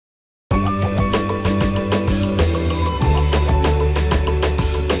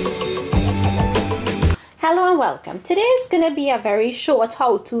welcome. Today is going to be a very short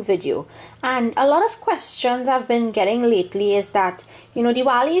how-to video, and a lot of questions I've been getting lately is that, you know,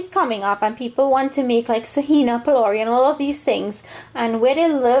 Diwali is coming up and people want to make like sahina, pulori and all of these things, and where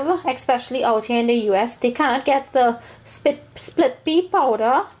they live, especially out here in the US, they cannot get the split pea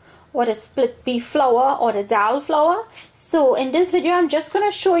powder or the split pea flour or the dal flour. So in this video I'm just going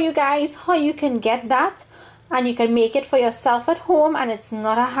to show you guys how you can get that, and you can make it for yourself at home, and it's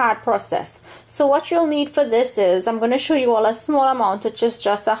not a hard process. So what you'll need for this is, I'm going to show you all a small amount, which is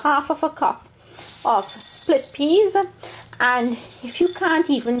just a half of a cup of split peas. And if you can't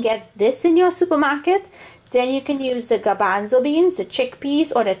even get this in your supermarket, then you can use the garbanzo beans, the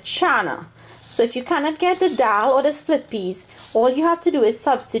chickpeas or the chana. So if you cannot get the dal or the split peas, all you have to do is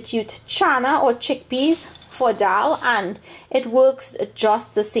substitute chana or chickpeas for dal, and it works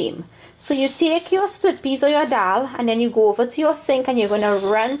just the same. So you take your split peas or your dal, and then you go over to your sink and you're going to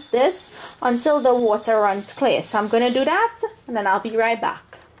rinse this until the water runs clear. So I'm going to do that, and then I'll be right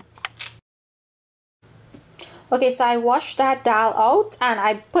back. Okay, so I washed that dal out and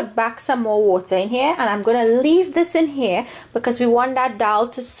I put back some more water in here, and I'm going to leave this in here because we want that dal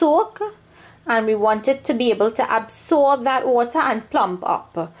to soak, and we want it to be able to absorb that water and plump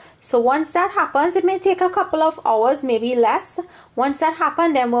up. So once that happens, it may take a couple of hours, maybe less. Once that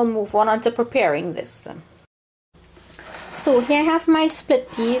happens, then we'll move on to preparing this. So here I have my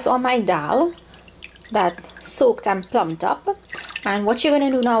split peas or my dal that soaked and plumped up, and what you're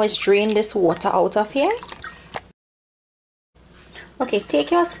going to do now is drain this water out of here. Okay, take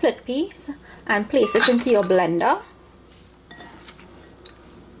your split peas and place it into your blender.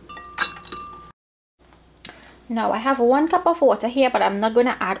 Now I have 1 cup of water here, but I'm not going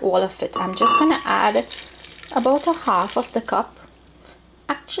to add all of it. I'm just going to add about a half of the cup.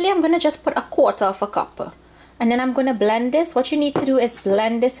 Actually, I'm going to just put a quarter of a cup. And then I'm going to blend this. What you need to do is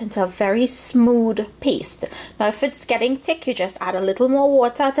blend this into a very smooth paste. Now if it's getting thick, you just add a little more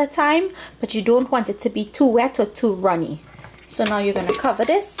water at a time, but you don't want it to be too wet or too runny. So now you're going to cover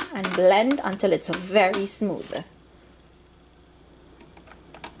this and blend until it's very smooth.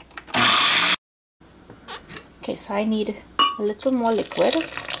 Okay, so I need a little more liquid,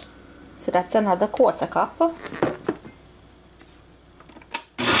 so that's another quarter cup.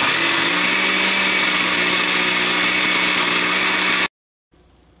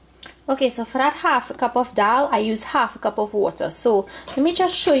 Okay, so for that half a cup of dal, I use half a cup of water. So let me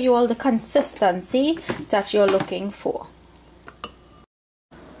just show you all the consistency that you're looking for.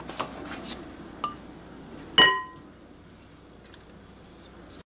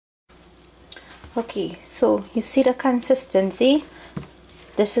 Okay, so you see the consistency.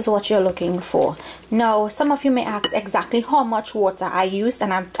 This is what you're looking for. Now some of you may ask exactly how much water I used,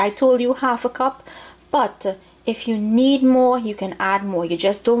 and I told you half a cup, but if you need more, you can add more. You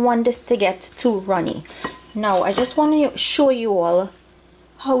just don't want this to get too runny. Now I just want to show you all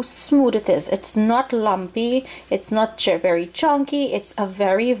how smooth it is. It's not lumpy, it's not very chunky, it's a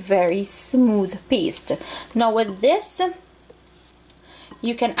very smooth paste. Now with this,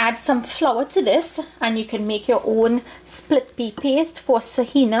 you can add some flour to this, and you can make your own split pea paste for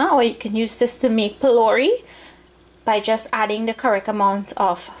sahina, or you can use this to make pulori by just adding the correct amount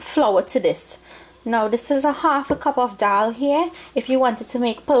of flour to this. Now this is a half a cup of dal here. If you wanted to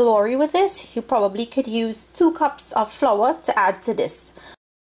make pulori with this, you probably could use 2 cups of flour to add to this.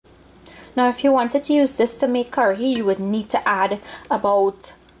 Now if you wanted to use this to make curry, you would need to add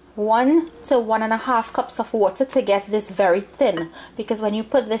about 1 to 1.5 cups of water to get this very thin, because when you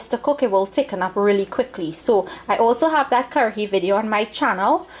put this to cook, it will thicken up really quickly. So I also have that curry video on my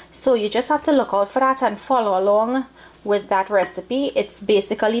channel, so you just have to look out for that and follow along with that recipe. It's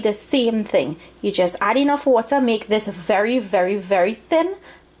basically the same thing. You just add enough water, make this very thin,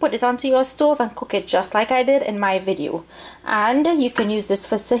 put it onto your stove and cook it just like I did in my video. And you can use this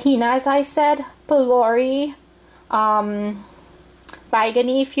for sahina, as I said, pulori,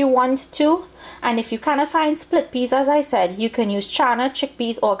 baigani if you want to, and if you cannot find split peas, as I said, you can use chana,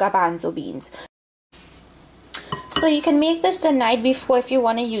 chickpeas or garbanzo beans. So you can make this the night before if you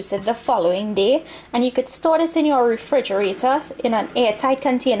want to use it the following day, and you could store this in your refrigerator in an airtight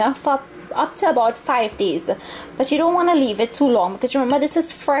container for up to about 5 days. But you don't want to leave it too long, because remember, this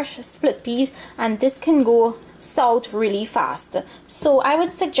is fresh split peas and this can go south really fast. So I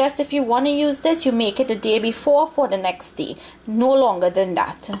would suggest, if you want to use this, you make it the day before for the next day, no longer than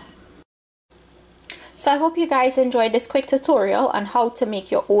that. So I hope you guys enjoyed this quick tutorial on how to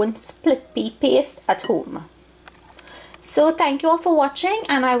make your own split pea paste at home. So thank you all for watching,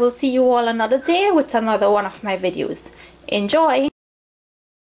 and I will see you all another day with another one of my videos. Enjoy!